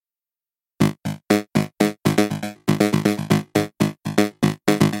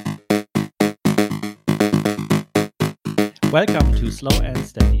Welcome to Slow and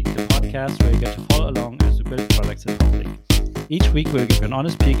Steady, the podcast where you get to follow along as we build products in public. Each week we'll give you an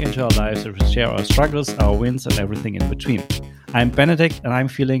honest peek into our lives and we'll share our struggles, our wins, and everything in between. I'm Benedict and I'm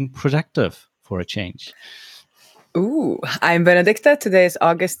feeling productive for a change. Ooh, I'm Benedicta. Today is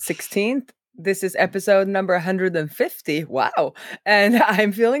August 16th. This is episode number 150. Wow. And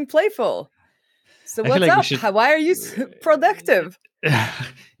I'm feeling playful. So what's up? Why are you productive?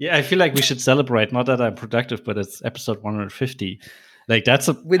 Yeah, I feel like we should celebrate. Not that I'm productive, but it's episode 150. Like that's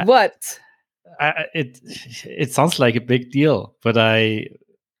a with what? It sounds like a big deal, but I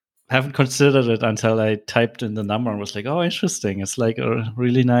haven't considered it until I typed in the number and was like, oh, interesting. It's like a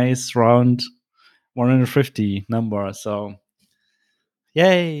really nice round 150 number. So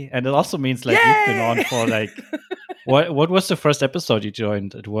yay. And it also means like you've been on for like what was the first episode you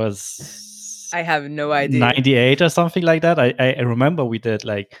joined? It was I have no idea. 98 or something like that. I remember we did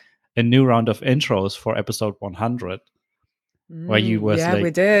like a new round of intros for episode 100 where you was like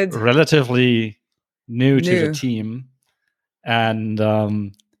we did. relatively new to the team. And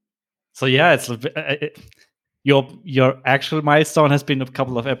so yeah, it's your actual milestone has been a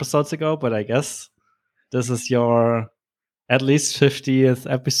couple of episodes ago, but I guess this is your at least 50th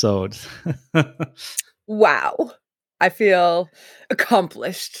episode. Wow. I feel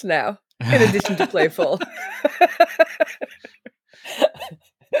accomplished now, in addition to playful.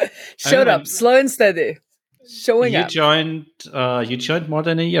 Showed up, slow and steady. Showing up. You joined more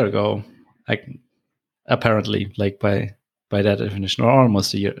than a year ago, like apparently, like by that definition, or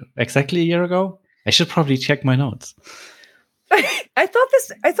almost a year, exactly a year ago. I should probably check my notes. I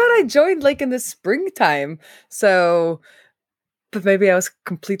thought I joined like in the springtime. So, but maybe I was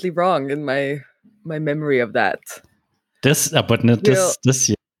completely wrong in my memory of that. This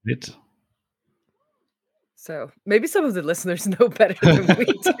year, right? So maybe some of the listeners know better than we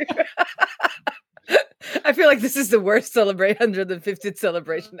do. I feel like this is the worst 150th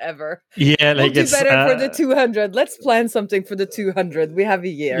celebration ever. Yeah, like we'll do better for the 200. Let's plan something for the 200. We have a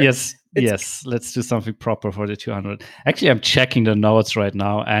year. Yes, let's do something proper for the 200. Actually, I'm checking the notes right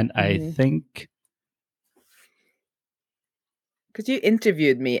now, and I think because you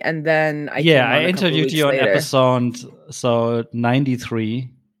interviewed me, and then I interviewed you on episode 93,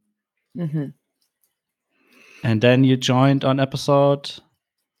 and then you joined on episode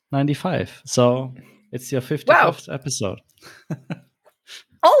 95. So it's your 55th episode.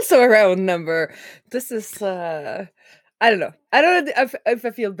 Also a round number. This is I don't know. I don't know if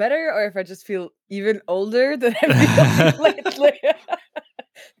I feel better or if I just feel even older than I feel lately.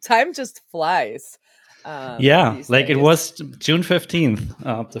 Time just flies. Like it was June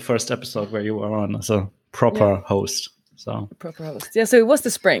 15th, the first episode where you were on as a proper host. Proper host. Yeah, so it was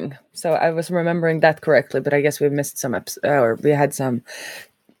the spring. So I was remembering that correctly, but I guess we missed some or we had some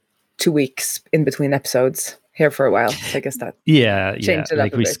 2 weeks in between episodes here for a while. So I guess that changed it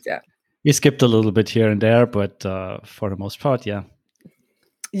up a bit. We skipped a little bit here and there, but for the most part, yeah,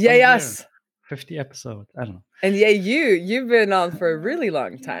 yes. 50 episodes. I don't know. And you've been on for a really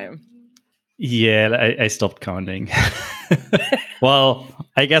long time. Yeah, I stopped counting. Well,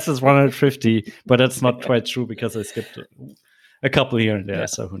 I guess it's 150, but that's not quite true because I skipped a couple here and there.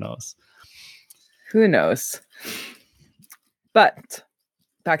 So who knows? Who knows? But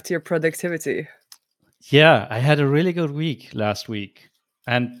back to your productivity. Yeah, I had a really good week last week.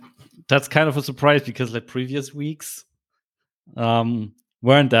 And that's kind of a surprise because like previous weeks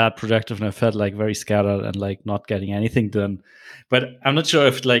weren't that productive and I felt like very scattered and like not getting anything done. But I'm not sure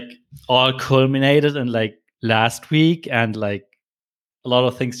if it like all culminated in like last week and like a lot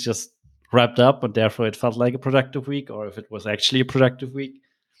of things just wrapped up and therefore it felt like a productive week, or if it was actually a productive week.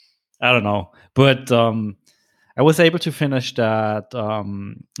 I don't know. But I was able to finish that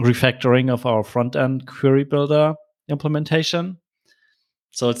refactoring of our front-end query builder implementation.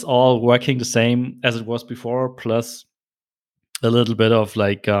 So it's all working the same as it was before, plus a little bit of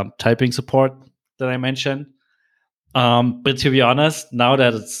like typing support that I mentioned. But to be honest, now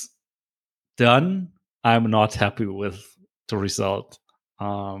that it's done, I'm not happy with the result.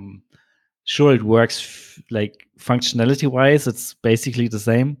 Sure, it works like functionality-wise, it's basically the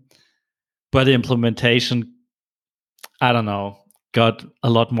same. But the implementation, I don't know, got a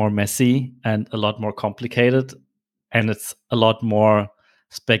lot more messy and a lot more complicated. And it's a lot more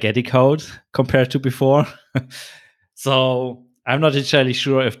spaghetti code compared to before. So I'm not entirely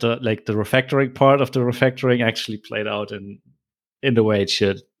sure if the refactoring part of the refactoring actually played out in the way it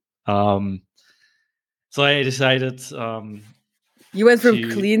should. So I decided. You went from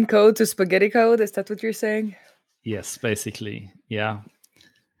clean code to spaghetti code. Is that what you're saying? Yes, basically. Yeah.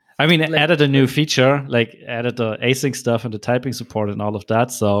 I mean, I added a new feature, like added the async stuff and the typing support and all of that.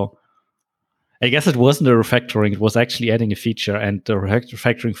 So I guess it wasn't a refactoring; it was actually adding a feature, and the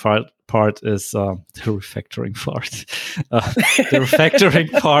refactoring part is the refactoring part. The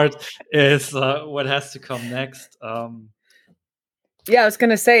refactoring part is what has to come next. Yeah, I was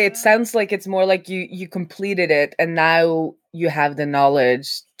gonna say it sounds like it's more like you completed it and now you have the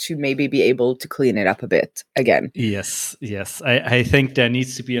knowledge to maybe be able to clean it up a bit again. Yes. I think there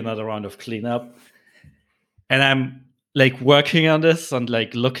needs to be another round of cleanup, and I'm like working on this and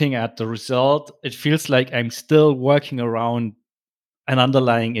like looking at the result. It feels like I'm still working around an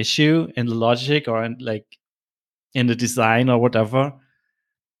underlying issue in the logic or in the design or whatever.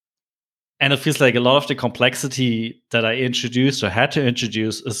 And it feels like a lot of the complexity that I introduced or had to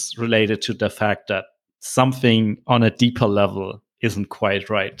introduce is related to the fact that something on a deeper level isn't quite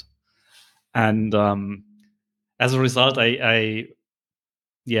right. And as a result, I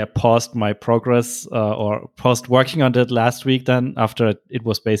paused my progress or paused working on it last week then after it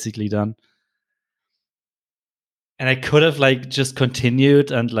was basically done. And I could have like just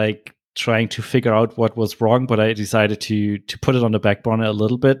continued and like trying to figure out what was wrong, but I decided to put it on the back burner a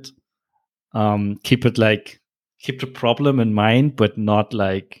little bit. Keep the problem in mind, but not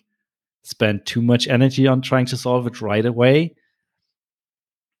like spend too much energy on trying to solve it right away.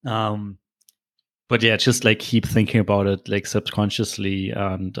 But yeah, just like keep thinking about it like subconsciously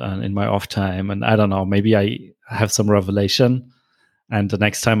and in my off time. And I don't know, maybe I have some revelation, and the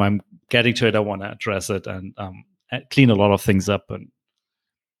next time I'm getting to it, I want to address it and clean a lot of things up and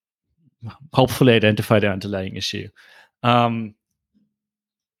hopefully identify the underlying issue.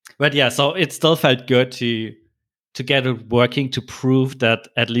 But yeah, so it still felt good to get it working, to prove that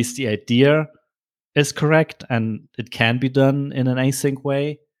at least the idea is correct and it can be done in an async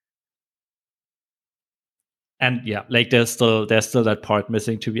way. And yeah, like there's still that part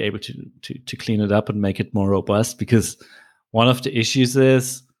missing to be able to clean it up and make it more robust, because one of the issues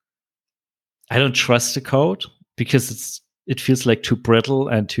is I don't trust the code because it feels like too brittle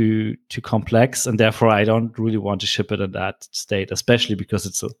and too complex, and therefore I don't really want to ship it in that state, especially because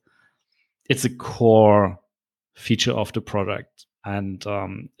it's a core feature of the product. And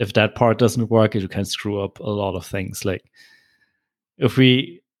if that part doesn't work, it can screw up a lot of things. Like if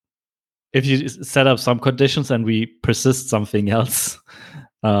you set up some conditions and we persist something else,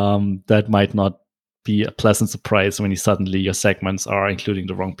 that might not be a pleasant surprise when suddenly your segments are including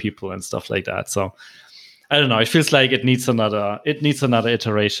the wrong people and stuff like that. So I don't know. It feels like it needs another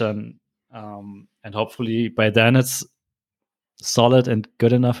iteration, and hopefully by then it's solid and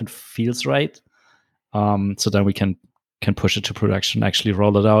good enough and feels right. So then we can push it to production, actually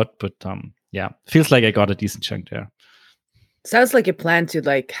roll it out. But yeah, feels like I got a decent chunk there. Sounds like you plan to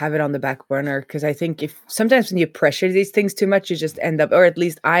like have it on the back burner, because I think if sometimes when you pressure these things too much, you just end up, or at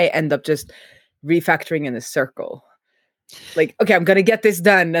least I end up just refactoring in a circle. Like, okay, I'm gonna get this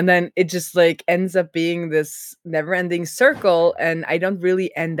done, and then it just like ends up being this never-ending circle, and I don't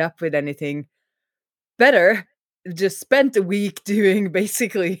really end up with anything better. Just spent a week doing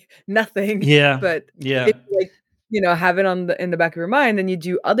basically nothing. Yeah, But yeah, if like, have it in the back of your mind and you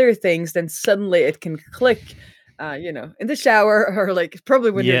do other things, then suddenly it can click, in the shower or like probably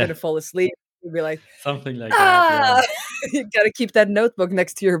when you're yeah. gonna fall asleep, you'll be like, Something like that. Yeah. You gotta keep that notebook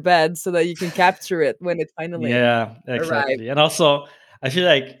next to your bed so that you can capture it when it finally Yeah, arrives. exactly. And also, I feel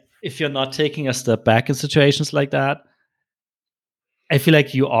like if you're not taking a step back in situations like that, I feel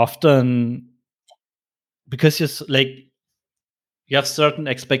like you often, because you have certain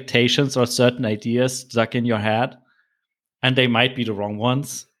expectations or certain ideas stuck in your head, and they might be the wrong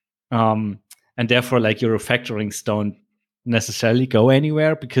ones. And therefore, like your refactorings don't necessarily go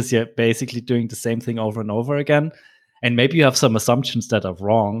anywhere because you're basically doing the same thing over and over again. And maybe you have some assumptions that are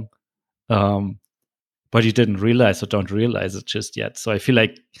wrong, but you didn't realize or don't realize it just yet. So I feel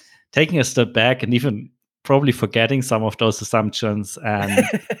like taking a step back and even probably forgetting some of those assumptions and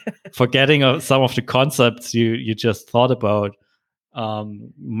forgetting some of the concepts you just thought about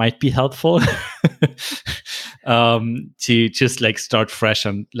might be helpful. To just like start fresh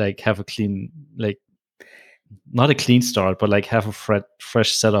and like have a clean, like not a clean start, but like have a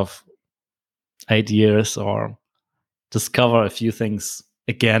fresh set of ideas, or discover a few things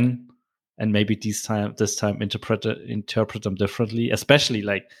again, and maybe this time interpret them differently. Especially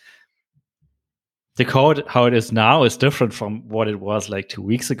like the code how it is now is different from what it was like 2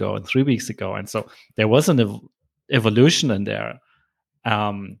 weeks ago and 3 weeks ago, and so there was an evolution in there.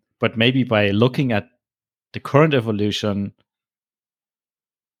 But maybe by looking at the current evolution,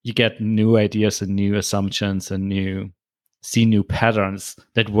 you get new ideas and new assumptions and see new patterns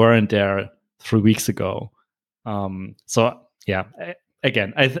that weren't there 3 weeks ago. So yeah,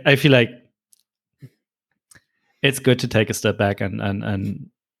 again, I feel like it's good to take a step back and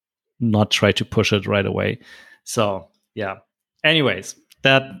not try to push it right away. So yeah. Anyways,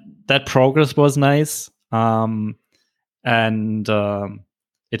 that progress was nice. And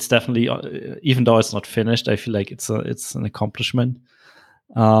it's definitely, even though it's not finished, I feel like it's an accomplishment.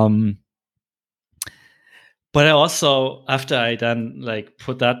 But I also, after I then like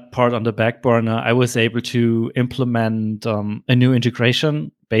put that part on the back burner, I was able to implement a new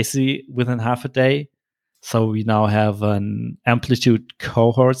integration basically within half a day. So we now have an amplitude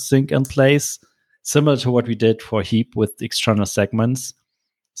cohort sync in place, similar to what we did for Heap with external segments.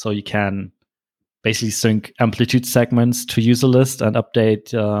 So you can basically sync amplitude segments to user list and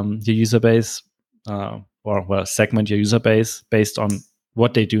update your user base, or segment your user base based on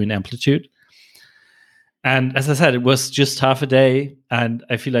what they do in amplitude. And as I said, it was just half a day, and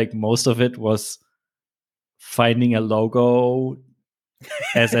I feel like most of it was finding a logo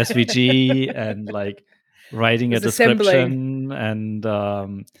as SVG and like writing a description and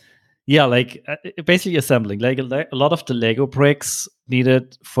basically assembling. Like a lot of the Lego bricks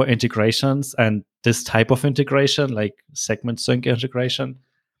needed for integrations and this type of integration, like segment sync integration,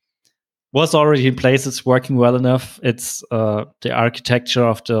 was already in place. It's working well enough. It's the architecture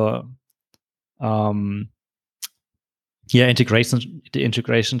of the the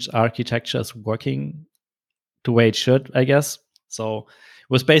integrations architecture is working the way it should, I guess. So it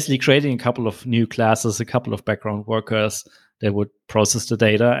was basically creating a couple of new classes, a couple of background workers that would process the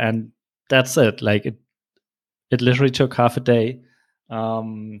data, and that's it. Like it literally took half a day.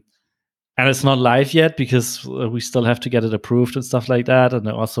 And it's not live yet because we still have to get it approved and stuff like that. And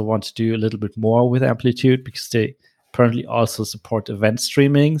I also want to do a little bit more with Amplitude because they apparently also support event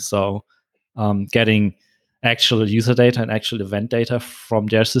streaming. So getting actual user data and actual event data from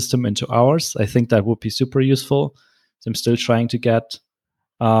their system into ours, I think that would be super useful. So I'm still trying to get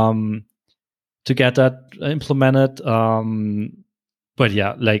that implemented. But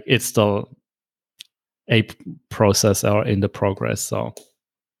yeah, like it's still a process or in the progress. So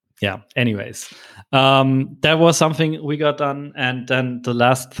yeah, anyways, that was something we got done. And then the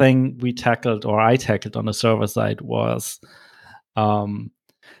last thing we tackled, or I tackled on the server side, was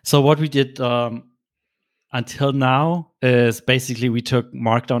so what we did until now is basically we took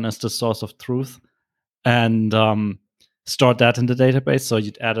Markdown as the source of truth and stored that in the database. So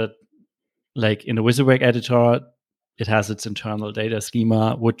you'd add it like in the WYSIWYG editor, it has its internal data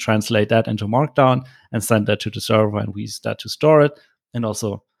schema, would translate that into Markdown and send that to the server, and we use that to store it and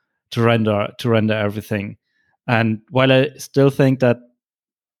also to render everything. And while I still think that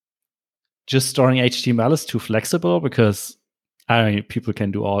just storing HTML is too flexible because people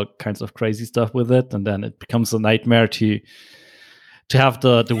can do all kinds of crazy stuff with it, and then it becomes a nightmare to have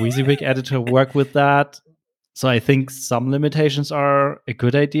the WYSIWYG editor work with that. So I think some limitations are a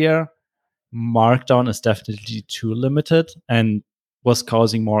good idea. Markdown is definitely too limited and was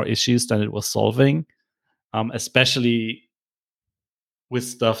causing more issues than it was solving, especially with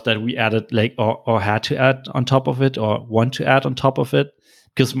stuff that we added like or had to add on top of it or want to add on top of it,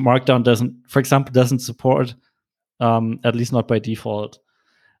 because Markdown doesn't support, at least not by default,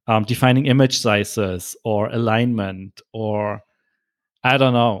 defining image sizes or alignment or I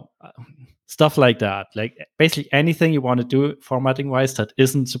don't know, stuff like that. Like basically anything you want to do formatting wise that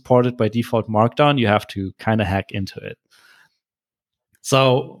isn't supported by default Markdown, you have to kind of hack into it.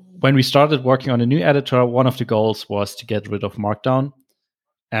 So when we started working on a new editor, one of the goals was to get rid of Markdown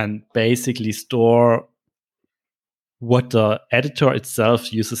and basically store what the editor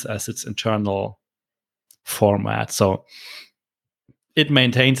itself uses as its internal format. So it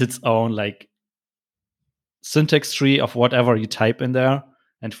maintains its own like syntax tree of whatever you type in there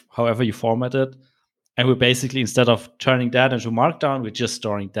and however you format it. And we basically, instead of turning that into Markdown, we're just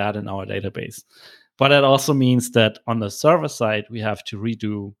storing that in our database. But that also means that on the server side, we have to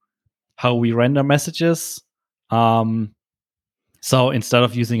redo how we render messages. So instead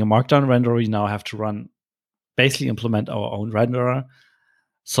of using a Markdown renderer, we now have to basically implement our own renderer.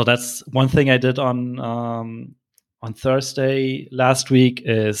 So that's one thing I did on Thursday last week,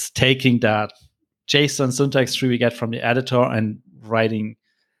 is taking that JSON syntax tree we get from the editor and writing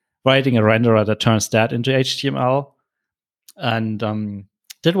a renderer that turns that into HTML. And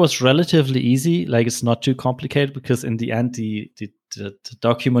that was relatively easy. Like it's not too complicated because in the end, the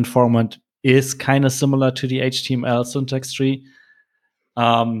document format is kind of similar to the HTML syntax tree.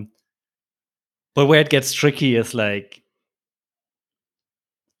 But where it gets tricky is like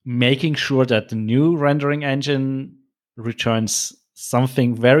making sure that the new rendering engine returns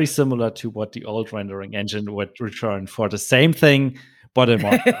something very similar to what the old rendering engine would return for the same thing, but in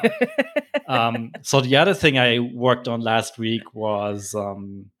Markdown. So the other thing I worked on last week was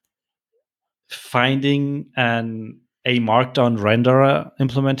finding an a Markdown renderer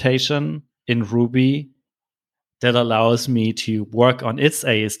implementation in Ruby that allows me to work on its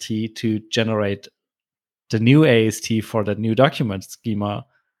AST to generate the new AST for the new document schema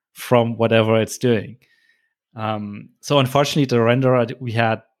from whatever it's doing. So unfortunately, the renderer we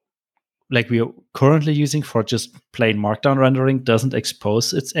had, like we are currently using for just plain Markdown rendering, doesn't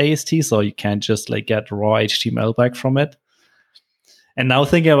expose its AST, so you can't just like get raw HTML back from it. And now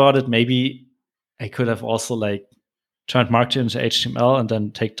thinking about it, maybe I could have also like turned Markdown into HTML and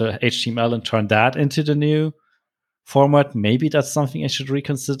then take the HTML and turn that into the new format. Maybe that's something I should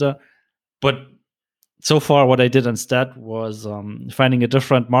reconsider. But so far, what I did instead was finding a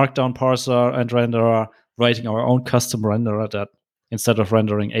different Markdown parser and renderer, writing our own custom renderer that instead of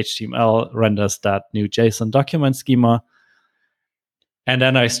rendering HTML, renders that new JSON document schema. And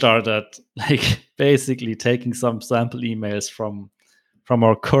then I started like basically taking some sample emails from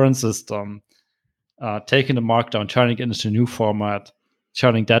our current system, taking the Markdown, turning it into a new format,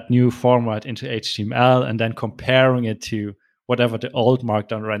 turning that new format into HTML, and then comparing it to whatever the old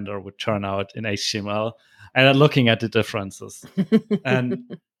Markdown render would turn out in HTML, and then looking at the differences.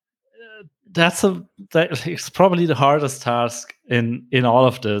 And it's probably the hardest task in all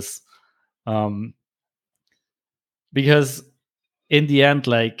of this, because in the end,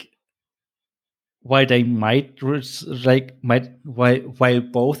 like, while they while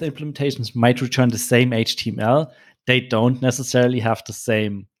both implementations might return the same HTML, they don't necessarily have the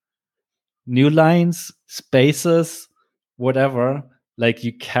same new lines, spaces, whatever. Like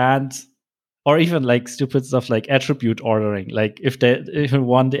you can't, or even like stupid stuff like attribute ordering. Like if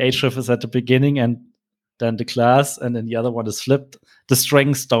one the href is at the beginning and then the class, and then the other one is flipped, the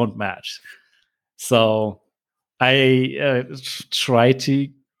strings don't match. So I try to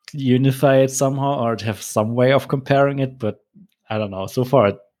unify it somehow or to have some way of comparing it, but I don't know. So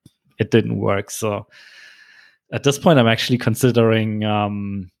far, it didn't work. So at this point, I'm actually considering,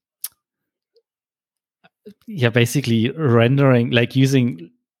 basically rendering, like using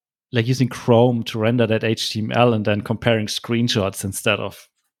Chrome to render that HTML and then comparing screenshots instead of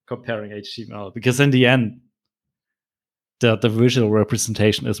comparing HTML. Because in the end, the visual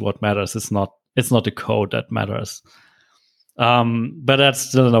representation is what matters. It's not the code that matters. But that's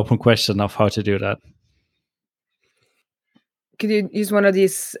still an open question of how to do that. Could you use one of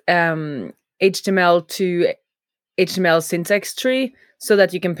these HTML to HTML syntax tree so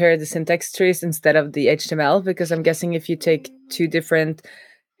that you compare the syntax trees instead of the HTML? Because I'm guessing if you take two different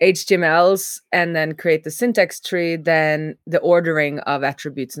HTMLs and then create the syntax tree, then the ordering of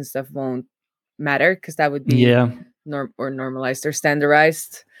attributes and stuff won't matter, because that would be normalized or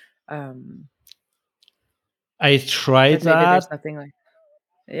standardized. I tried that. There's nothing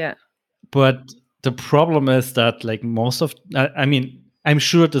like, but the problem is that like most of, I mean, I'm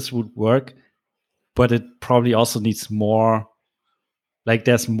sure this would work, but it probably also needs more, like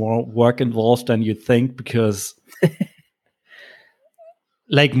there's more work involved than you think, because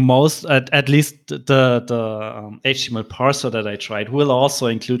like most, at least the HTML parser that I tried will also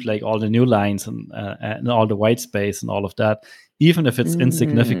include like all the new lines and all the white space and all of that. Even if it's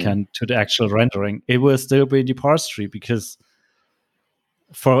insignificant to the actual rendering, it will still be in the parse tree, because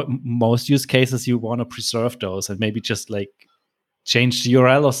for most use cases, you want to preserve those and maybe just like change the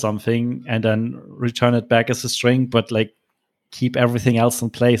URL or something and then return it back as a string, but like keep everything else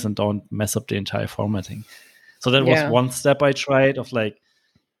in place and don't mess up the entire formatting. So that was one step I tried, of like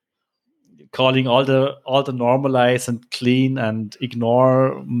calling all the normalize and clean and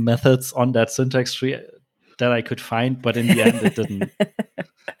ignore methods on that syntax tree that I could find, but in the end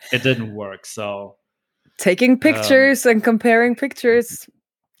it didn't work. So taking pictures and comparing pictures,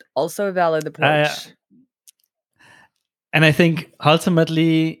 also a valid approach. And I think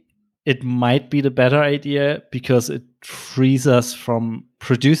ultimately it might be the better idea, because it frees us from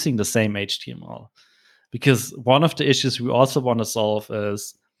producing the same HTML. Because one of the issues we also want to solve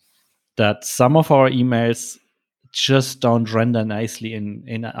is that some of our emails just don't render nicely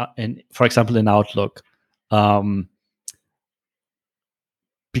in for example, in Outlook.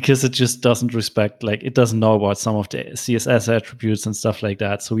 Because it just doesn't respect, like it doesn't know about some of the CSS attributes and stuff like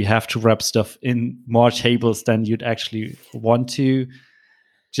that. So we have to wrap stuff in more tables than you'd actually want to,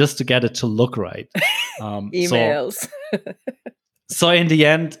 just to get it to look right. Emails. So in the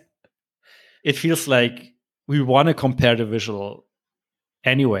end, it feels like we want to compare the visual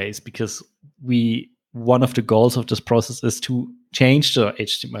anyways, because one of the goals of this process is to change the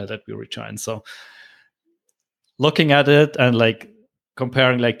HTML that we return. So looking at it and like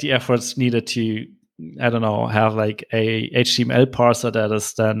comparing like the efforts needed to, I don't know, have like a HTML parser that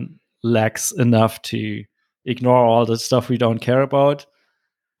is then lax enough to ignore all the stuff we don't care about,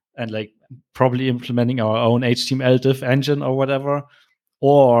 and like probably implementing our own HTML div engine or whatever,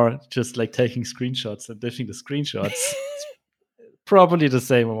 or just like taking screenshots and dishing the screenshots. Probably the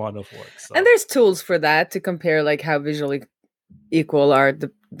same amount of work. So. And there's tools for that to compare like how visually equal are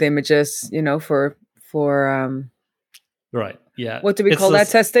the images, for right. Yeah. What do we call that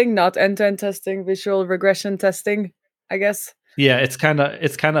testing? Not end-to-end testing, visual regression testing, I guess. Yeah, it's kind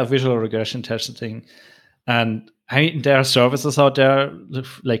of visual regression testing. And I mean, there are services out there,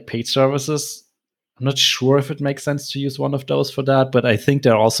 like paid services. I'm not sure if it makes sense to use one of those for that, but I think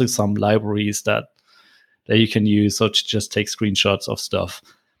there are also some libraries that you can use so to just take screenshots of stuff.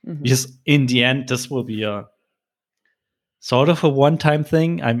 Mm-hmm. Because in the end, this will be a sort of a one-time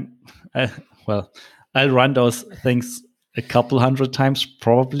thing. I'll run those things a couple hundred times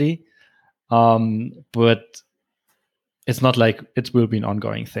probably, but it's not like it will be an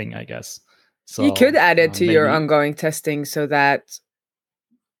ongoing thing, I guess. So you could add it to your ongoing testing so that,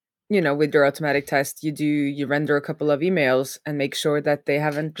 with your automatic test, you render a couple of emails and make sure that they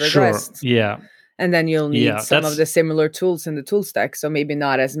haven't regressed. Sure. Yeah. And then you'll need some of the similar tools in the tool stack. So maybe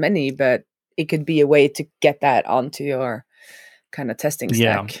not as many, but it could be a way to get that onto your kind of testing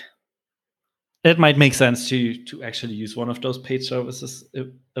stack. Yeah. It might make sense to actually use one of those paid services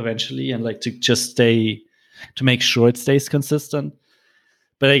eventually, and like to make sure it stays consistent.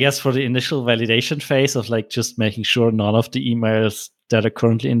 But I guess for the initial validation phase of like just making sure none of the emails that are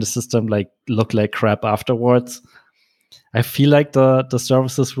currently in the system like look like crap afterwards, I feel like the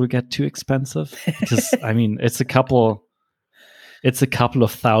services will get too expensive because I mean it's a couple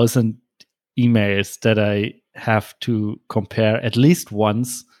of thousand emails that I have to compare at least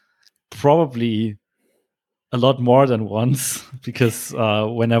once, probably a lot more than once, because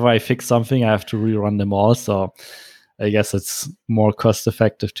whenever I fix something, I have to rerun them all. So I guess it's more cost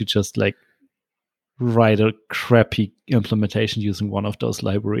effective to just like write a crappy implementation using one of those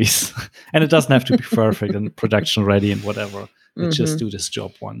libraries. And it doesn't have to be perfect and production ready and whatever. It just do this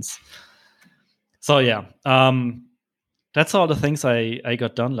job once. So yeah, that's all the things I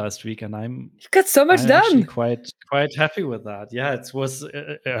got done last week, and you got so much done. Quite happy with that. Yeah, it was.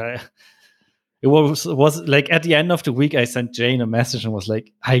 It was like at the end of the week, I sent Jane a message and was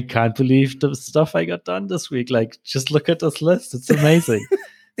like, "I can't believe the stuff I got done this week. Like, just look at this list; it's amazing."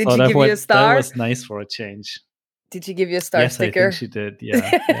 Did she give you a star? That was nice for a change. Did she give you a star sticker? Yes, I think she did.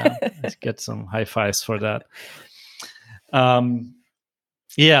 Yeah. I get some high fives for that.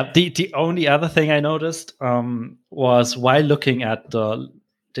 Yeah, the only other thing I noticed was while looking at the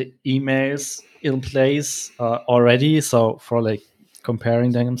emails in place already, so for like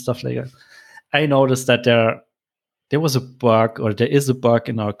comparing them and stuff like that, I noticed that there was a bug, or there is a bug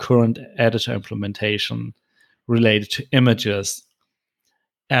in our current editor implementation related to images.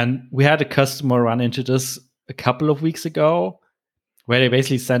 And we had a customer run into this a couple of weeks ago, where they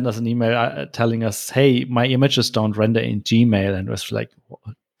basically sent us an email telling us, "Hey, my images don't render in Gmail," and was like,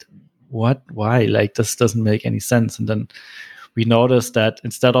 "What? Why? Like, this doesn't make any sense." And then we noticed that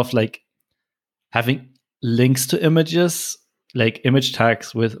instead of like having links to images, like image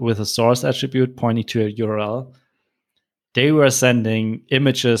tags with a source attribute pointing to a URL, they were sending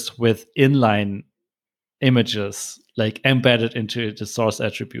images with inline images like embedded into the source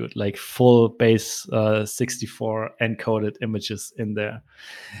attribute, like full base 64 encoded images in there.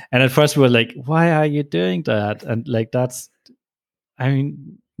 And at first we were like, why are you doing that? And like,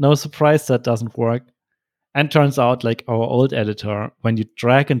 no surprise that doesn't work. And turns out like our old editor, when you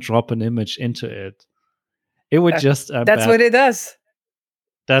drag and drop an image into it, it would just that's what it does.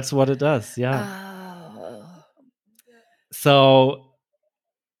 That's what it does. Yeah. So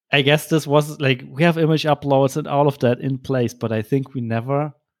I guess this was like, we have image uploads and all of that in place, but I think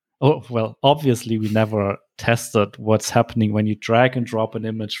obviously we never tested what's happening when you drag and drop an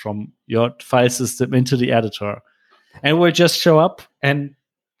image from your file system into the editor, and it will just show up and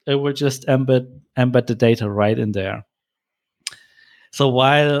it will just embed the data right in there. So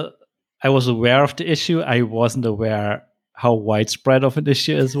while I was aware of the issue, I wasn't aware how widespread of an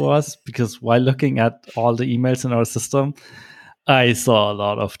issue it was, because while looking at all the emails in our system, I saw a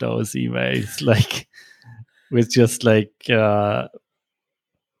lot of those emails, like with just like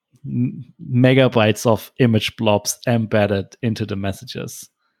megabytes of image blobs embedded into the messages.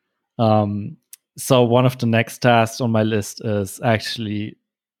 So one of the next tasks on my list is actually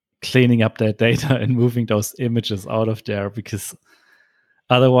cleaning up that data and moving those images out of there, because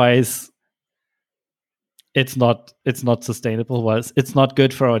otherwise it's not sustainable. Well, it's not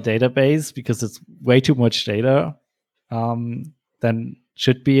good for our database because it's way too much data than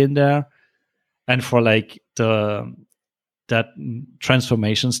should be in there. And for like that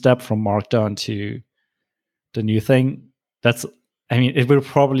transformation step from Markdown to the new thing, that's I mean, it will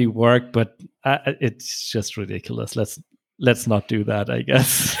probably work, but it's just ridiculous. Let's not do that, I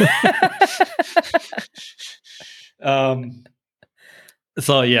guess.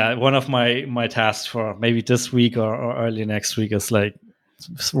 So yeah, one of my tasks for maybe this week or early next week is like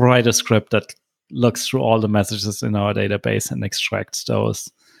write a script that looks through all the messages in our database and extracts those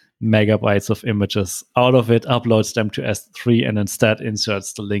megabytes of images out of it, uploads them to S3, and instead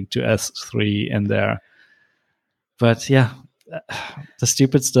inserts the link to S3 in there. But yeah, the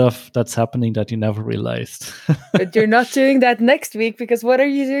stupid stuff that's happening that you never realized. But you're not doing that next week, because what are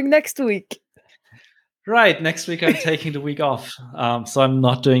you doing next week? Right. Next week, I'm taking the week off. So I'm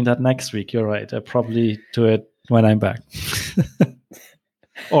not doing that next week. You're right. I probably do it when I'm back.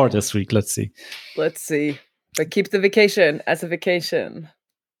 Or this week. Let's see. Let's see. But keep the vacation as a vacation.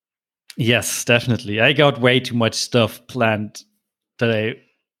 Yes, definitely. I got way too much stuff planned that I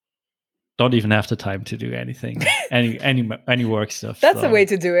don't even have the time to do anything, any work stuff. That's the way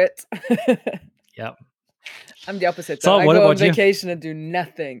to do it. Yeah. I'm the opposite. So I what go about on vacation and do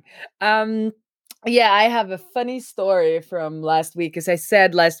nothing. Yeah, I have a funny story from last week. As I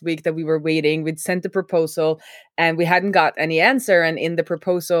said last week that we were waiting, we'd sent the proposal and we hadn't got any answer. And in the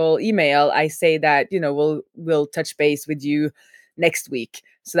proposal email, I say that, we'll touch base with you next week.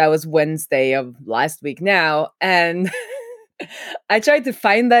 So that was Wednesday of last week now. And I tried to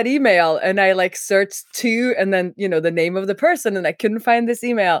find that email and I searched to and then, the name of the person, and I couldn't find this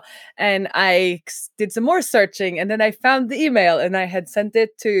email. And I did some more searching and then I found the email and I had sent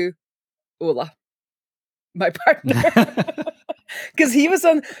it to Ola, my partner, because he was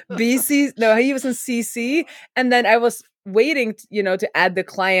on he was on CC, and then I was waiting to add the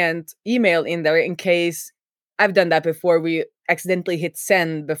client email in there in case I've done that before. We accidentally hit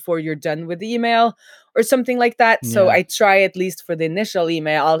send before you're done with the email or something like that. Yeah. So I try, at least for the initial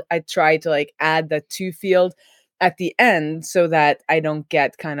email, I try to add the to field at the end so that I don't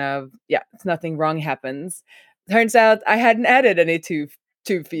get nothing wrong happens. Turns out I hadn't added any to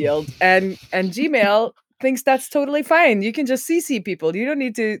field, and Gmail thinks that's totally fine. You can just CC people. You don't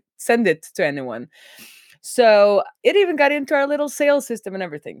need to send it to anyone. So it even got into our little sales system and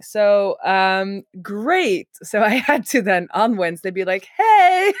everything. So great. So I had to then on Wednesday be like,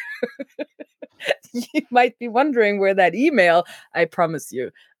 hey, you might be wondering where that email I promised you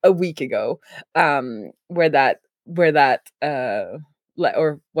a week ago, where that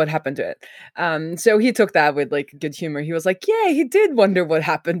or what happened to it. So he took that with good humor. He was like, yeah, he did wonder what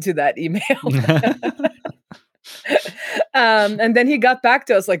happened to that email. And then he got back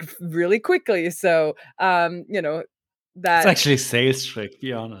to us really quickly. So, that it's actually a sales trick,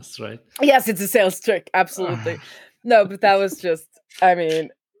 be honest, right? Yes, it's a sales trick. Absolutely. No, but that was just, it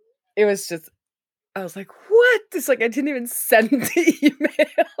was just, I was like, what? It's I didn't even send the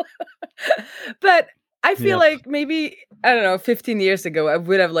email. But I feel like maybe, I don't know, 15 years ago, I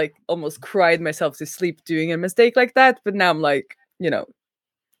would have almost cried myself to sleep doing a mistake like that. But now I'm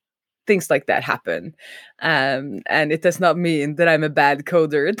things like that happen. And it does not mean that I'm a bad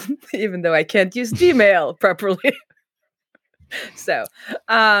coder, even though I can't use Gmail properly. So,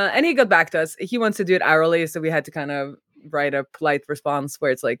 and he got back to us. He wants to do it hourly. So we had to kind of write a polite response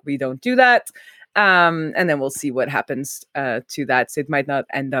where it's we don't do that. And then we'll see what happens to that. So it might not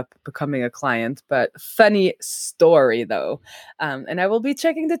end up becoming a client, but funny story though. And I will be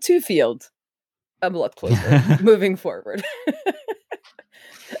checking the to field a lot closer moving forward.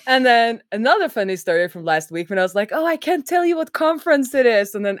 And then another funny story from last week when I was like, oh, I can't tell you what conference it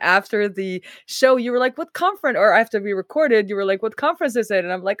is. And then after the show, you were like, what conference? Or after we recorded, you were like, what conference is it?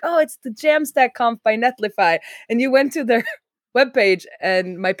 And I'm like, oh, it's the Jamstack Conf by Netlify. And you went to their webpage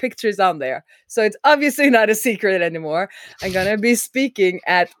and my picture's on there. So it's obviously not a secret anymore. I'm going to be speaking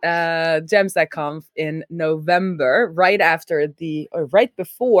at Jamstack Conf in November, right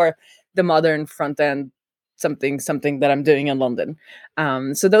before the modern front end something that I'm doing in London.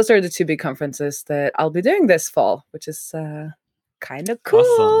 So those are the two big conferences that I'll be doing this fall, which is kind of cool.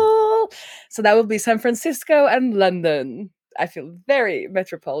 Awesome. So that will be San Francisco and London. I feel very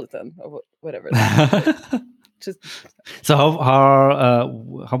metropolitan or whatever. So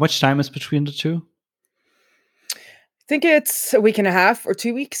how much time is between the two? I think it's a week and a half or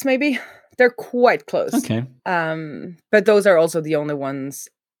 2 weeks, maybe. They're quite close. Okay. But those are also the only ones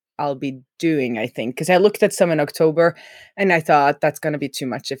I'll be doing, I think, because I looked at some in October and I thought that's going to be too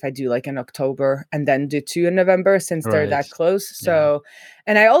much if I do in October and then do 2 in November since they're that close. So,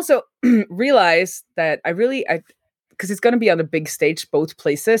 and I also realized that because it's going to be on a big stage, both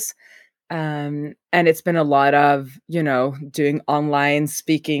places. And it's been a lot of, doing online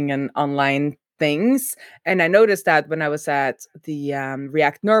speaking and online things. And I noticed that when I was at the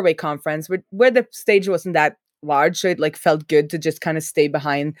React Norway conference, where the stage wasn't that large, so it like felt good to just kind of stay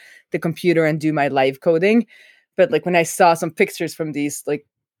behind the computer and do my live coding. But like when I saw some pictures from these like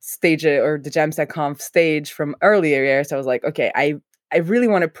stage or the Jamstack stage from earlier years, I was like, okay, I really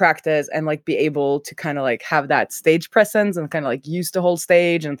want to practice and like be able to kind of like have that stage presence and kind of like use the whole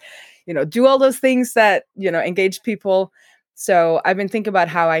stage and, you know, do all those things that, you know, engage people. So I've been thinking about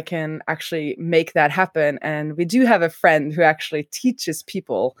how I can actually make that happen. And we do have a friend who actually teaches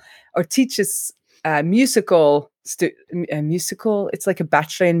people or teaches musical. It's like a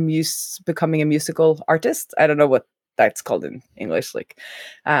bachelor in becoming a musical artist. I don't know what that's called in English, like,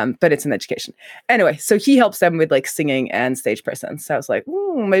 but it's an education. Anyway, so he helps them with like singing and stage presence. So I was like,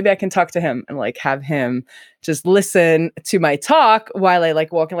 maybe I can talk to him and like have him just listen to my talk while I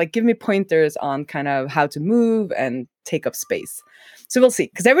like walk and like give me pointers on kind of how to move and take up space. So we'll see.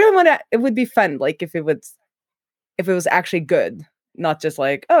 Because I really want to. It would be fun, like if it was actually good, not just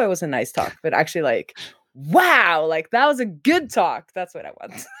like, oh, it was a nice talk, but actually like, wow, like that was a good talk. That's what I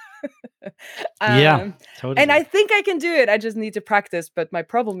want. Yeah, totally. And I think I can do it. I just need to practice. But my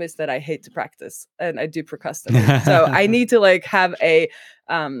problem is that I hate to practice and I do procrastinate. So I need to like have a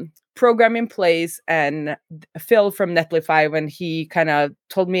program in place. And Phil from Netlify, when he kind of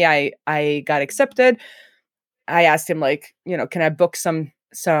told me I got accepted, I asked him like, you know, can I book some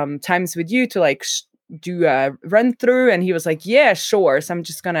times with you to like do a run through? And he was like, yeah, sure. So I'm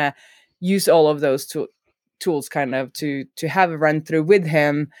just gonna use all of those tools kind of to have a run through with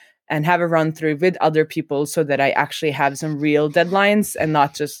him and have a run through with other people so that I actually have some real deadlines and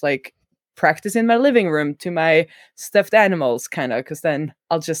not just like practice in my living room to my stuffed animals kind of, because then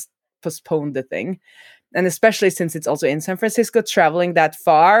I'll just postpone the thing. And especially since it's also in San Francisco, traveling that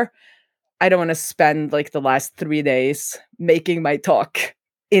far, I don't want to spend like the last 3 days making my talk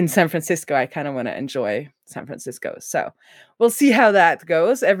in San Francisco. I kind of want to enjoy San Francisco. So we'll see how that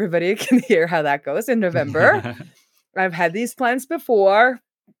goes. Everybody can hear how that goes in November. I've had these plans before,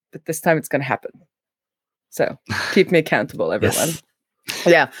 but this time it's going to happen. So keep me accountable, everyone.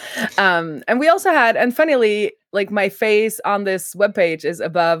 Yes. Yeah. And we also had, and funnily, like my face on this webpage is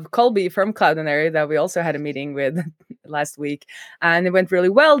above Colby from Cloudinary that we also had a meeting with last week, and it went really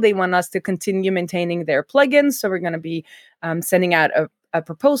well. They want us to continue maintaining their plugins. So we're going to be sending out a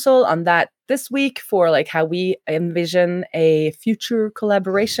proposal on that this week for like how we envision a future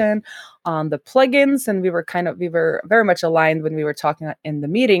collaboration on the plugins. And we were very much aligned when we were talking in the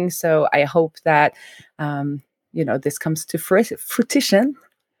meeting. So I hope that, you know, this comes to fruition,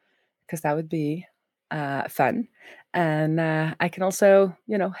 because that would be fun. And I can also,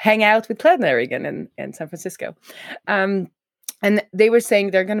 you know, hang out with Cloudinary again in San Francisco. And they were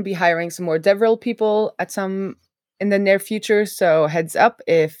saying they're going to be hiring some more DevRel people in the near future. So heads up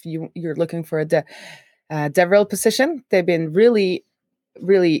if you're looking for a DevRel position. They've been really,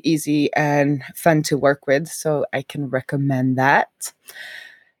 really easy and fun to work with. So I can recommend that.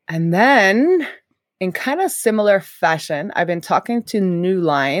 And then in kind of similar fashion, I've been talking to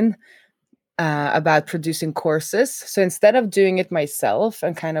Newline about producing courses. So instead of doing it myself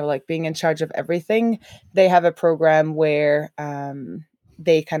and kind of like being in charge of everything, they have a program where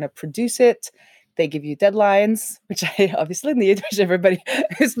they kind of produce it. They give you deadlines, which I obviously need, which everybody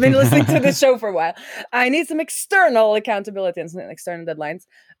who's been listening to the show for a while. I need some external accountability and some external deadlines.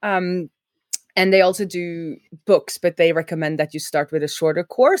 And they also do books, but they recommend that you start with a shorter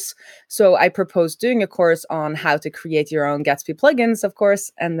course. So I proposed doing a course on how to create your own Gatsby plugins, of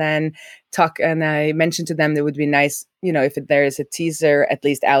course, and then and I mentioned to them it would be nice, you know, if there is a teaser at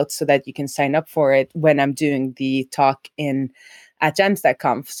least out so that you can sign up for it when I'm doing the talk at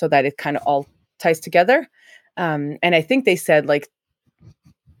Jamstack so that it kind of all ties together. And I think they said like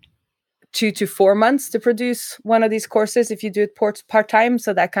 2 to 4 months to produce one of these courses if you do it part-time.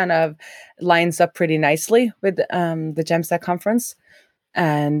 So that kind of lines up pretty nicely with the Jamstack conference.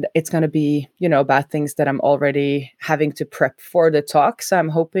 And it's going to be, you know, about things that I'm already having to prep for the talk. So I'm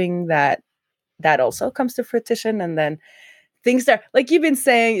hoping that also comes to fruition. And then things that, like you've been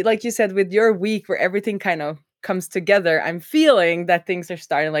saying, like you said, with your week where everything kind of comes together, I'm feeling that things are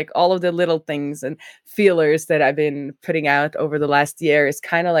starting, like all of the little things and feelers that I've been putting out over the last year is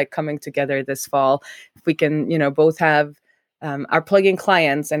kind of like coming together this fall. If we can, you know, both have our plugin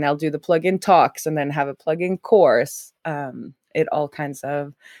clients and I'll do the plugin talks and then have a plugin course, it all kinds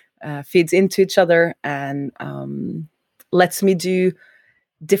of feeds into each other and lets me do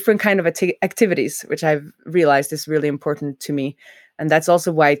different kind of activities, which I've realized is really important to me. And that's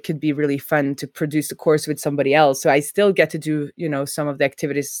also why it could be really fun to produce a course with somebody else. So I still get to do, you know, some of the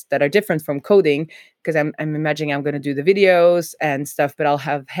activities that are different from coding, because I'm imagining I'm going to do the videos and stuff, but I'll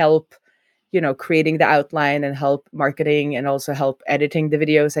have help, you know, creating the outline and help marketing and also help editing the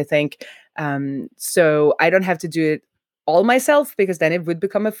videos, I think. So I don't have to do it all myself, because then it would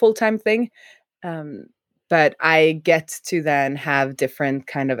become a full-time thing. But I get to then have different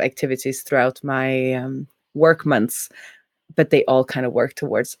kind of activities throughout my work months, but they all kind of work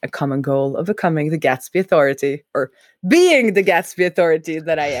towards a common goal of becoming the Gatsby Authority, or being the Gatsby Authority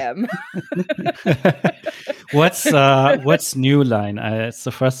that I am. What's New Line? It's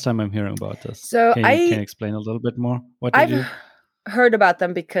the first time I'm hearing about this. So can you explain a little bit more what you do? I've heard about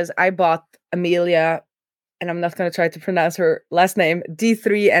them because I bought Amelia, and I'm not going to try to pronounce her last name,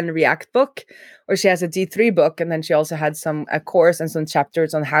 D3 and React book, or she has a D3 book, and then she also had a course and some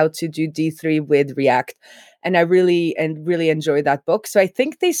chapters on how to do D3 with React. And I really enjoyed that book. So I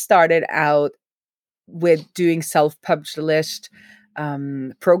think they started out with doing self-published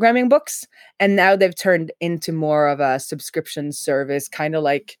programming books, and now they've turned into more of a subscription service, kind of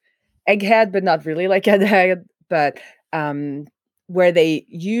like Egghead, but not really like Egghead, but where they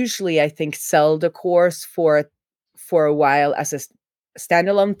usually, I think, sell the course for a while as a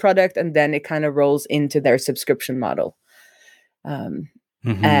standalone product, and then it kind of rolls into their subscription model.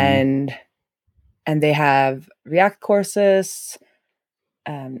 And they have React courses,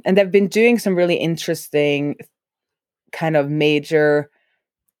 and they've been doing some really interesting kind of major,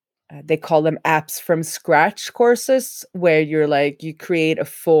 they call them apps from scratch courses, where you create a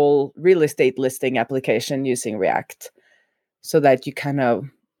full real estate listing application using React, so that you kind of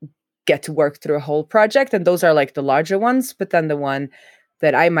get to work through a whole project. And those are like the larger ones. But then the one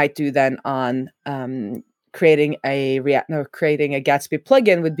that I might do then on creating a Gatsby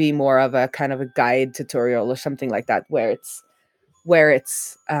plugin would be more of a kind of a guide tutorial or something like that, where it's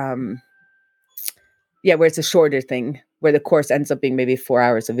a shorter thing, where the course ends up being maybe 4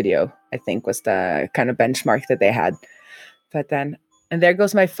 hours of video, I think was the kind of benchmark that they had. But then, and there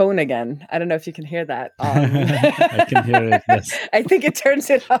goes my phone again. I don't know if you can hear that. I can hear it, yes. I think it turns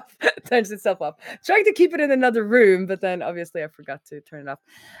itself off. Trying to keep it in another room, but then obviously I forgot to turn it off.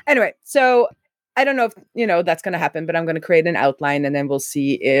 Anyway, so I don't know if, that's going to happen, but I'm going to create an outline, and then we'll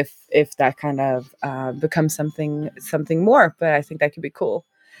see if that kind of becomes something more. But I think that could be cool.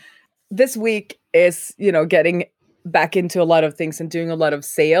 This week is, getting back into a lot of things and doing a lot of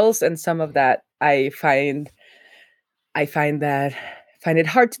sales, and some of that I find it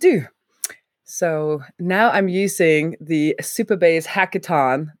hard to do. So now I'm using the Supabase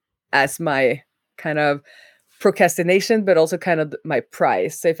Hackathon as my kind of procrastination, but also kind of my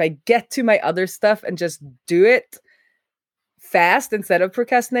prize. So if I get to my other stuff and just do it fast instead of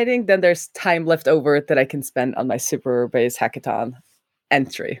procrastinating, then there's time left over that I can spend on my Supabase Hackathon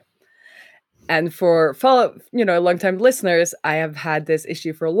entry. And for long-time listeners, I have had this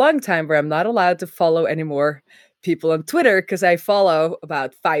issue for a long time where I'm not allowed to follow any more people on Twitter, because I follow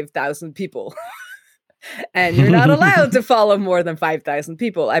about 5,000 people. And you're not allowed to follow more than 5,000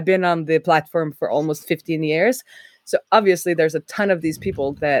 people. I've been on the platform for almost 15 years. So obviously there's a ton of these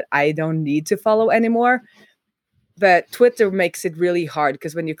people that I don't need to follow anymore. But Twitter makes it really hard,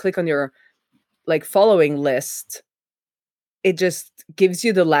 because when you click on your following list, it just gives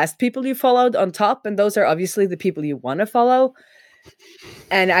you the last people you followed on top. And those are obviously the people you want to follow.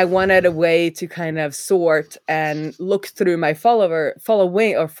 And I wanted a way to kind of sort and look through my following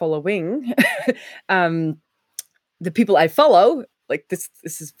the people I follow. Like this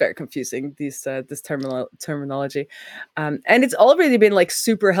is very confusing, this terminology. And it's already been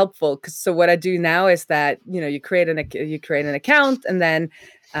super helpful, because so what I do now is that you create an account, and then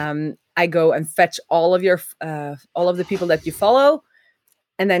I go and fetch all of the people that you follow,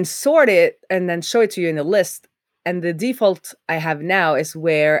 and then sort it and then show it to you in a list. And the default I have now is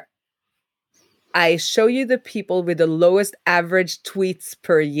where I show you the people with the lowest average tweets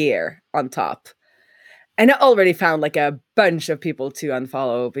per year on top. And I already found a bunch of people to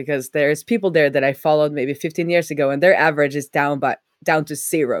unfollow, because there's people there that I followed maybe 15 years ago, and their average is down to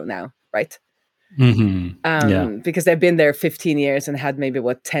 0 now, right? Because they've been there 15 years and had maybe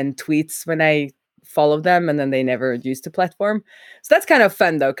 10 tweets when I followed them, and then they never used the platform. So that's kind of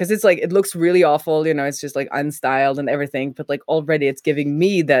fun though, because it's it looks really awful, it's just unstyled and everything, but already it's giving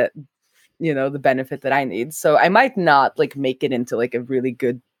me the the benefit that I need. So I might not make it into a really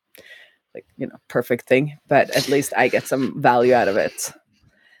good perfect thing, but at least I get some value out of it.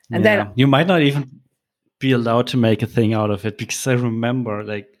 And then you might not even be allowed to make a thing out of it, because I remember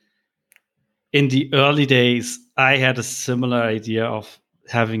in the early days I had a similar idea of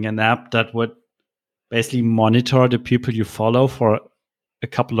having an app that would basically monitor the people you follow for a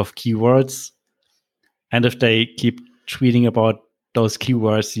couple of keywords. And if they keep tweeting about those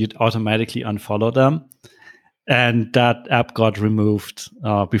keywords, you'd automatically unfollow them. And that app got removed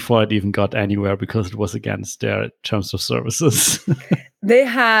before it even got anywhere, because it was against their terms of services. They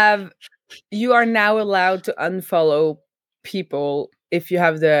have you are now allowed to unfollow people if you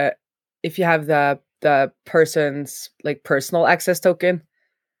have the person's like personal access token.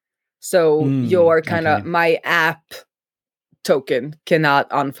 So your kind of Okay. my app token cannot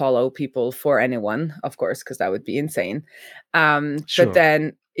unfollow people for anyone, of course, because that would be insane. But Sure.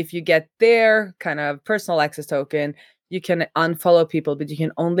 then if you get their kind of personal access token, you can unfollow people, but you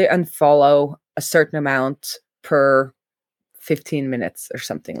can only unfollow a certain amount per 15 minutes or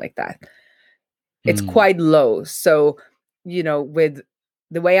something like that. It's quite low. So, with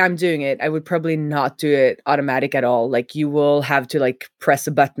the way I'm doing it, I would probably not do it automatic at all. Like you will have to like press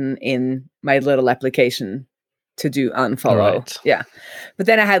a button in my little application to do unfollow. Right. Yeah. But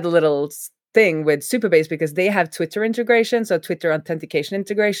then I had a little thing with Supabase because they have Twitter integration, so Twitter authentication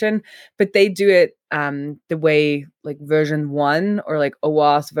integration, but they do it the way like version 1 or like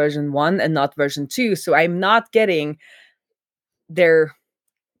OAuth version 1 and not version 2. So I'm not getting their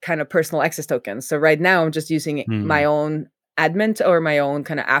kind of personal access tokens. So right now I'm just using my own admin or my own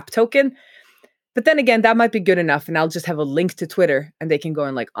kind of app token. But then again, that might be good enough. And I'll just have a link to Twitter and they can go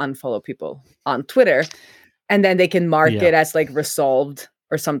and like unfollow people on Twitter. And then they can mark it as like resolved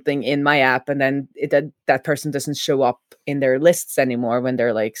or something in my app. And then that person doesn't show up in their lists anymore when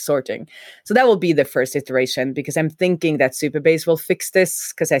they're like sorting. So that will be the first iteration because I'm thinking that Supabase will fix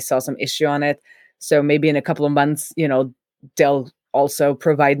this because I saw some issue on it. So maybe in a couple of months, they'll also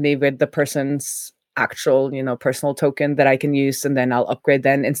provide me with the person's actual, personal token that I can use. And then I'll upgrade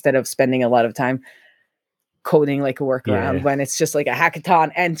then instead of spending a lot of time coding like a workaround when it's just like a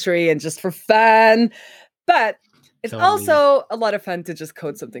hackathon entry and just for fun. But it's also a lot of fun to just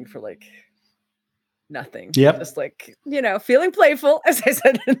code something for like nothing. Yep. Just like, feeling playful, as I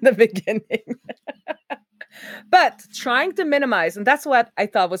said in the beginning. But trying to minimize, and that's what I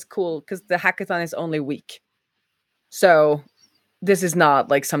thought was cool because the hackathon is only a week. So this is not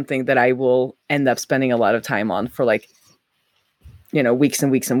like something that I will end up spending a lot of time on for like, weeks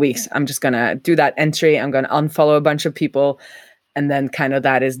and weeks and weeks. I'm just going to do that entry. I'm going to unfollow a bunch of people and then kind of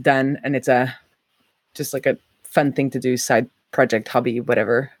that is done. And it's just like a fun thing to do, side project, hobby,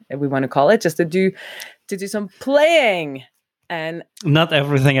 whatever we want to call it, just to do some playing. And not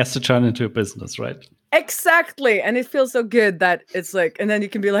everything has to turn into a business, right? Exactly. And it feels so good that it's like, and then you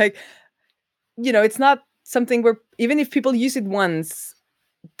can be like, it's not something where even if people use it once,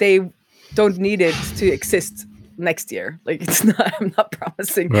 they don't need it to exist next year. Like I'm not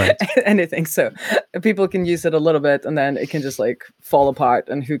promising anything. So people can use it a little bit and then it can just like fall apart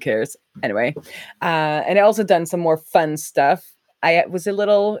and who cares anyway. And I also done some more fun stuff. I've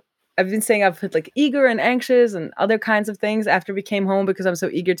been saying I've been like eager and anxious and other kinds of things after we came home because I'm so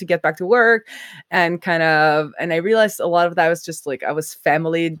eager to get back to work and I realized a lot of that was just like I was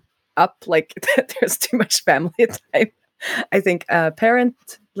family up, like there's too much family time. I think parent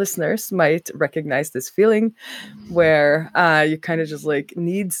listeners might recognize this feeling where you kind of just like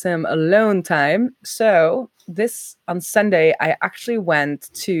need some alone time. So on Sunday, I actually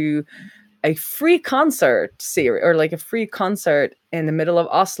went to a free concert series or like a free concert in the middle of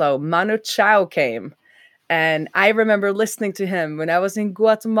Oslo. Manu Chao came. And I remember listening to him when I was in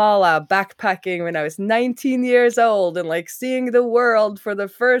Guatemala, backpacking when I was 19 years old and like seeing the world for the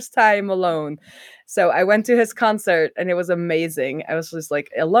first time alone. So I went to his concert and it was amazing. I was just like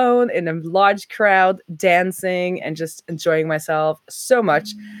alone in a large crowd, dancing and just enjoying myself so much.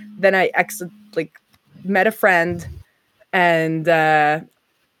 Then I met a friend and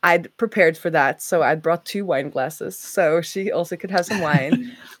I'd prepared for that. So I'd brought 2 wine glasses so she also could have some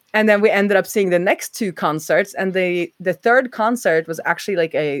wine. And then we ended up seeing the next 2 concerts. And the third concert was actually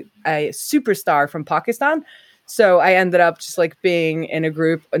like a superstar from Pakistan. So I ended up just like being in a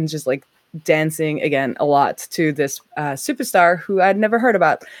group and just like dancing again a lot to this superstar who I'd never heard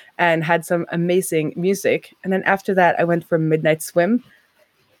about and had some amazing music. And then after that, I went for a midnight swim.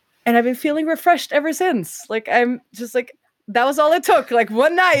 And I've been feeling refreshed ever since. Like I'm just like, that was all it took, like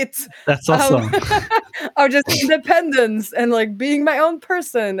one night. That's awesome. Of just independence and like being my own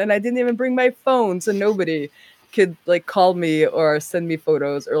person. And I didn't even bring my phone, so nobody could like call me or send me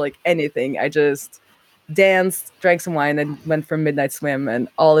photos or like anything. I just danced, drank some wine, and went for a midnight swim, and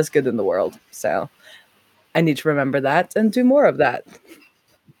all is good in the world. So I need to remember that and do more of that.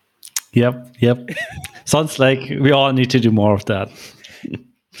 Yep. Sounds like we all need to do more of that.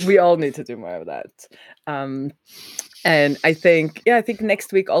 We all need to do more of that. And I think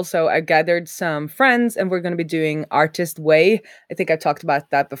next week also I gathered some friends and we're going to be doing Artist Way. I think I talked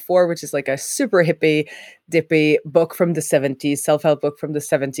about that before, which is like a super hippie dippy book from the 70s, self-help book from the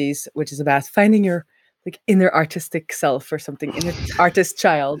 70s, which is about finding your like inner artistic self or something, inner artist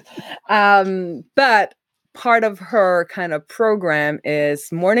child. But part of her kind of program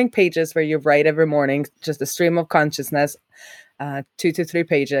is morning pages where you write every morning, just a stream of consciousness, 2 to 3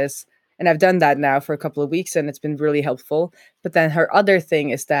 pages. And I've done that now for a couple of weeks and it's been really helpful. But then her other thing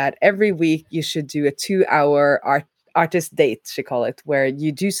is that every week you should do a 2-hour artist date, she call it, where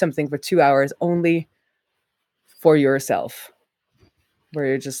you do something for 2 hours only for yourself, where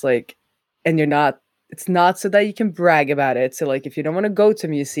you're just like, and it's not so that you can brag about it. So like, if you don't want to go to a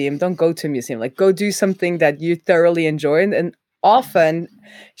museum, don't go to a museum, like go do something that you thoroughly enjoy. And often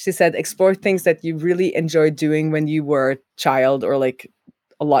she said, explore things that you really enjoyed doing when you were a child or like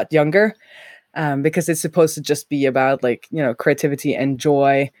a lot younger, because it's supposed to just be about like, creativity and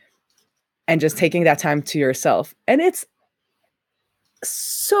joy and just taking that time to yourself. And it's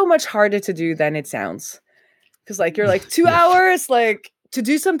so much harder to do than it sounds. Because like, you're like 2 hours, like to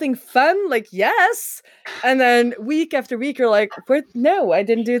do something fun, like, yes. And then week after week, you're like, no, I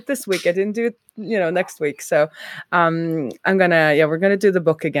didn't do it this week. I didn't do it, next week. So we're going to do the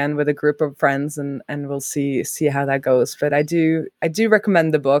book again with a group of friends and we'll see how that goes. But I do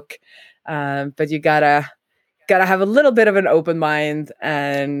recommend the book. But you gotta have a little bit of an open mind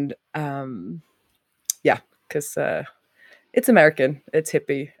and because it's American, it's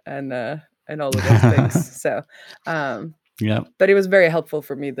hippie and all of those things. So but it was very helpful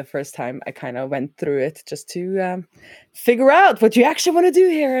for me the first time I kind of went through it, just to figure out what you actually want to do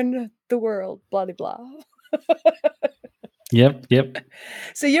here in the world, blah blah blah. Yep.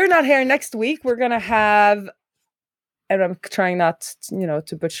 So you're not here next week. We're gonna have, and I'm trying not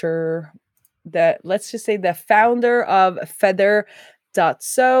to butcher that, let's just say the founder of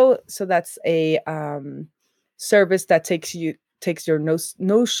Feather.so. So that's a service that takes your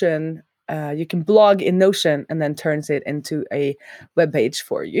Notion. You can blog in Notion and then turns it into a web page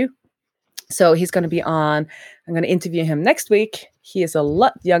for you. So he's going to be on. I'm going to interview him next week. He is a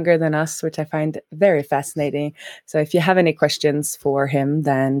lot younger than us, which I find very fascinating. So if you have any questions for him,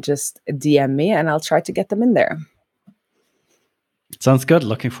 then just DM me and I'll try to get them in there. Sounds good.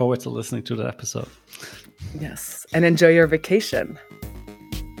 Looking forward to listening to the episode. Yes. And enjoy your vacation.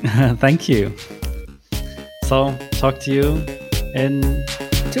 Thank you. So talk to you in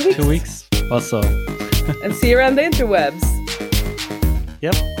 2 weeks or so. And see you around the interwebs.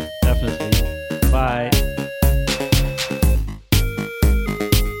 Yep, definitely. Bye.